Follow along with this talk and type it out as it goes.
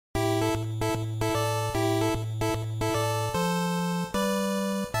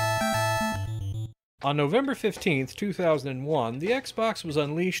On November 15th, 2001, the Xbox was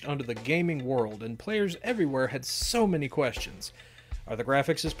unleashed onto the gaming world, and players everywhere had so many questions. Are the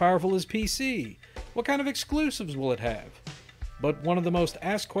graphics as powerful as PC? What kind of exclusives will it have? But one of the most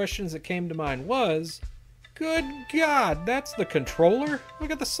asked questions that came to mind was, good God, that's the controller? Look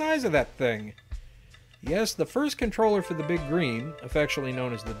at the size of that thing. Yes, the first controller for the Big Green, affectionately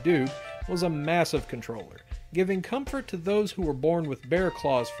known as the Duke, was a massive controller, giving comfort to those who were born with bear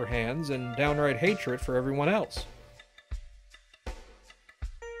claws for hands and downright hatred for everyone else.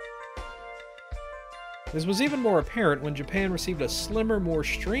 This was even more apparent when Japan received a slimmer, more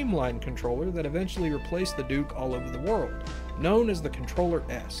streamlined controller that eventually replaced the Duke all over the world, known as the Controller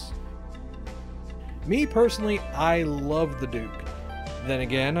S. Me personally, I love the Duke. Then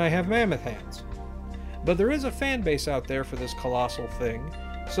again, I have mammoth hands. But there is a fan base out there for this colossal thing,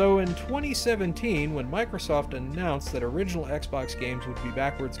 so in 2017, when Microsoft announced that original Xbox games would be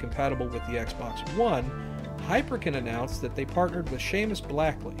backwards compatible with the Xbox One, Hyperkin announced that they partnered with Seamus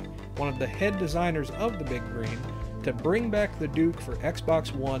Blackley, one of the head designers of the Big Green, to bring back the Duke for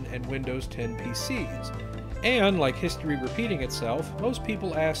Xbox One and Windows 10 PCs. And, like history repeating itself, most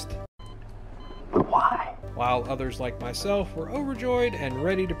people asked, why? While others like myself were overjoyed and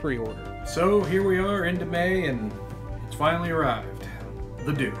ready to pre-order. So here we are into May, and it's finally arrived.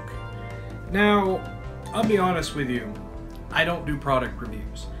 The Duke. Now, I'll be honest with you, I don't do product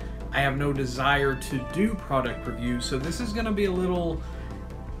reviews. I have no desire to do product reviews, so this is going to be a little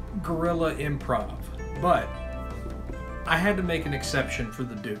guerrilla improv. But I had to make an exception for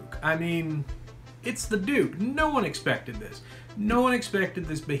the Duke. I mean, it's the Duke. No one expected this. No one expected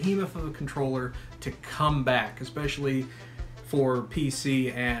this behemoth of a controller to come back, especially for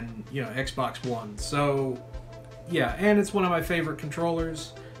PC and, Xbox One. So, yeah, and it's one of my favorite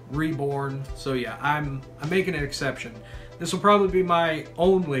controllers, Reborn. So yeah, I'm making an exception. This will probably be my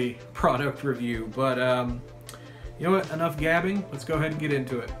only product review, but you know what? Enough gabbing. Let's go ahead and get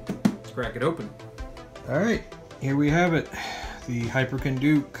into it. Let's crack it open. All right, here we have it, the Hyperkin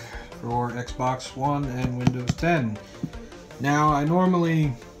Duke for Xbox One and Windows 10. Now, I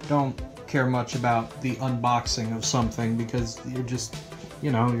normally don't care much about the unboxing of something because you're just,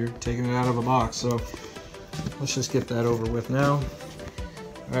 you're taking it out of a box. So let's just get that over with now.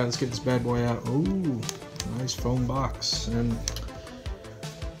 All right, let's get this bad boy out. Ooh, nice foam box. And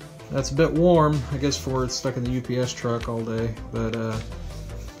that's a bit warm, I guess, for it's stuck in the UPS truck all day. But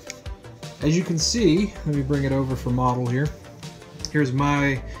as you can see, let me bring it over for model here. Here's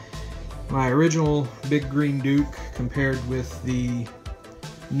my original Big Green Duke compared with the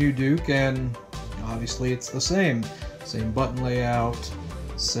new Duke, and obviously it's the same button layout,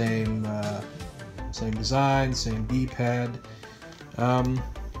 same design, same D-pad. Of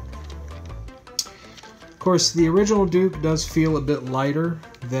course, the original Duke does feel a bit lighter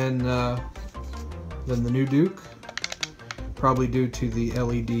than the new Duke, probably due to the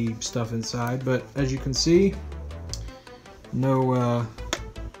LED stuff inside. But as you can see, no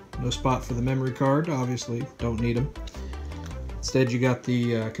spot for the memory card. Obviously, don't need them. Instead, you got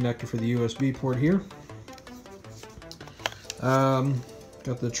the connector for the USB port here.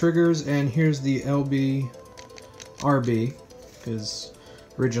 Got the triggers, and here's the LB RB, because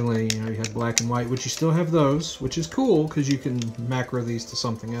originally, you had black and white, which you still have those, which is cool because you can macro these to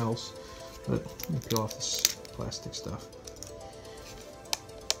something else. But let me peel off this plastic stuff.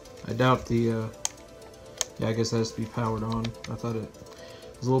 I doubt the yeah, I guess that has to be powered on. I thought it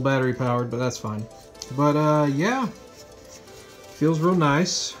was a little battery powered, but that's fine. But yeah, feels real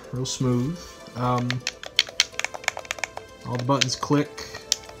nice, real smooth. All the buttons click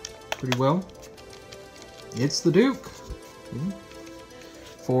pretty well. It's the Duke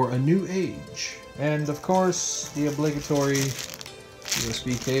for a new age. And of course, the obligatory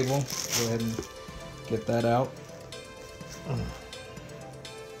USB cable. Go ahead and get that out.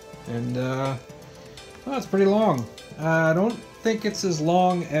 And oh, it's pretty long. I don't think it's as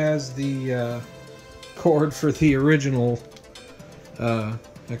long as the cord for the original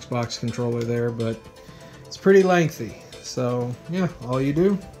Xbox controller there, but it's pretty lengthy. So yeah, all you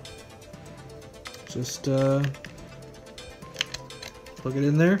do, just plug it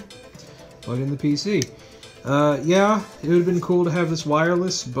in there, plug in the PC. Yeah, it would have been cool to have this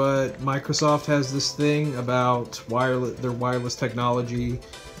wireless, but Microsoft has this thing about their wireless technology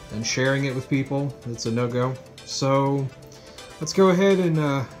and sharing it with people. It's a no-go. So let's go ahead and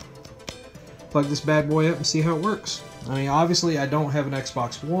plug this bad boy up and see how it works. I mean, obviously I don't have an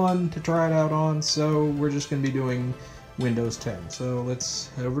Xbox One to try it out on, so we're just going to be doing Windows 10. So let's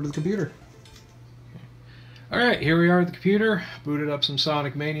head over to the computer. Alright, here we are at the computer. Booted up some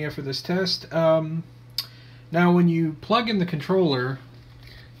Sonic Mania for this test. Now when you plug in the controller,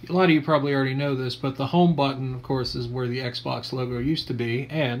 A lot of you probably already know this, but the home button, of course, is where the Xbox logo used to be,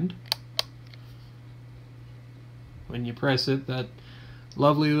 and when you press it, that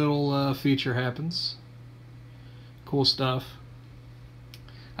lovely little feature happens. Cool stuff.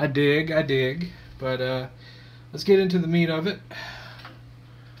 I dig, but let's get into the meat of it.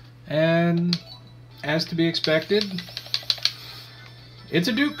 And as to be expected, it's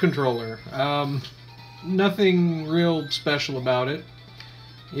a Duke controller. Nothing real special about it.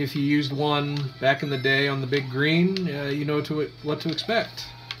 If you used one back in the day on the big green, you know what to expect.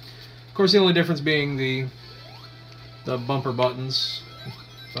 Of course, the only difference being the bumper buttons.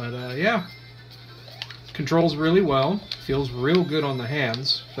 But yeah, controls really well. Feels real good on the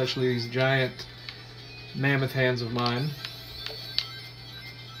hands, especially these giant mammoth hands of mine.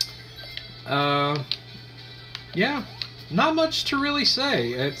 Yeah, not much to really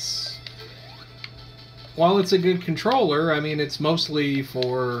say. While it's a good controller, I mean, it's mostly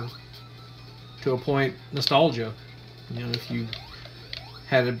for, to a point, nostalgia. You know, if you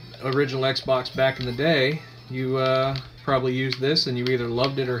had an original Xbox back in the day, you probably used this and you either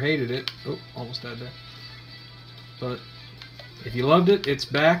loved it or hated it. Oh, almost died there. But if you loved it, it's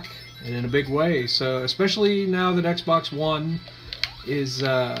back, and in a big way. So, especially now that Xbox One is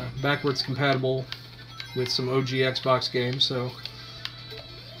backwards compatible with some OG Xbox games. So,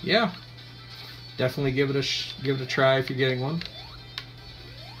 yeah. Definitely give it a try if you're getting one.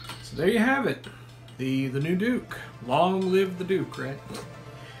 So there you have it, the new Duke. Long live the Duke, right?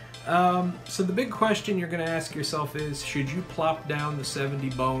 So the big question you're going to ask yourself is, should you plop down the 70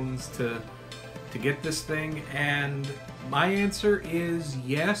 bones to get this thing? And my answer is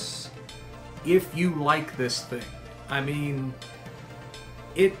yes, if you like this thing. I mean,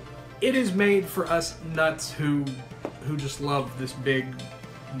 it is made for us nuts who just love this big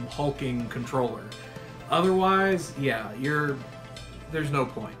hulking controller. Otherwise, yeah, there's no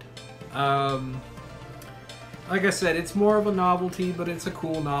point. Like I said, it's more of a novelty, but it's a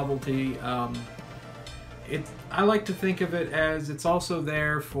cool novelty. I like to think of it as it's also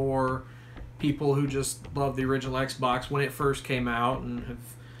there for people who just love the original Xbox when it first came out and have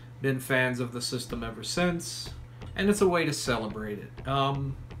been fans of the system ever since, and it's a way to celebrate it.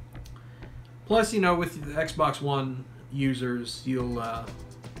 Plus, you know, with the Xbox One users, you'll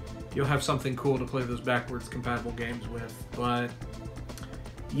have something cool to play those backwards compatible games with. But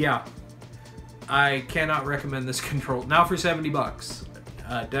yeah, I cannot recommend this controller. Now for 70 bucks.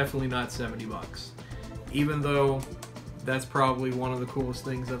 Definitely not 70 bucks. Even though that's probably one of the coolest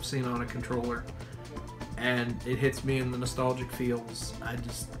things I've seen on a controller, and it hits me in the nostalgic feels.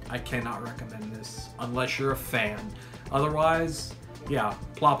 I cannot recommend this unless you're a fan. Otherwise, yeah,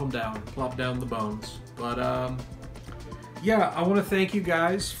 plop them down. Plop down the bones. But yeah, I want to thank you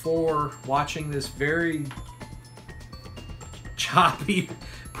guys for watching this very choppy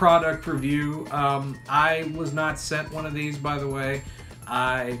product review. I was not sent one of these, by the way.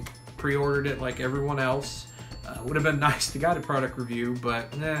 I pre-ordered it like everyone else. Would have been nice to get a product review,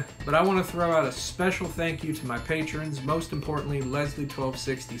 but nah. But I want to throw out a special thank you to my patrons. Most importantly,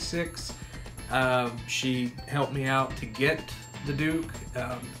 Leslie1266. She helped me out to get the Duke.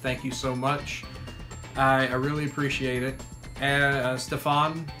 Thank you so much. I really appreciate it. And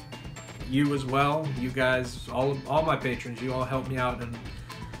Stefan, you as well. You guys, all my patrons, you all helped me out, and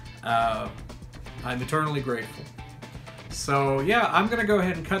I'm eternally grateful. So yeah, I'm gonna go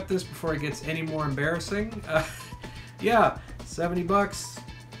ahead and cut this before it gets any more embarrassing. Yeah, 70 bucks,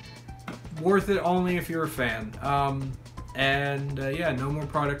 worth it only if you're a fan. Yeah, no more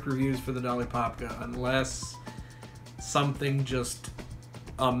product reviews for the Dali Popka unless something just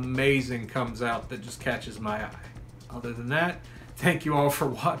amazing comes out that just catches my eye. Other than that, thank you all for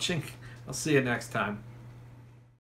watching. I'll see you next time.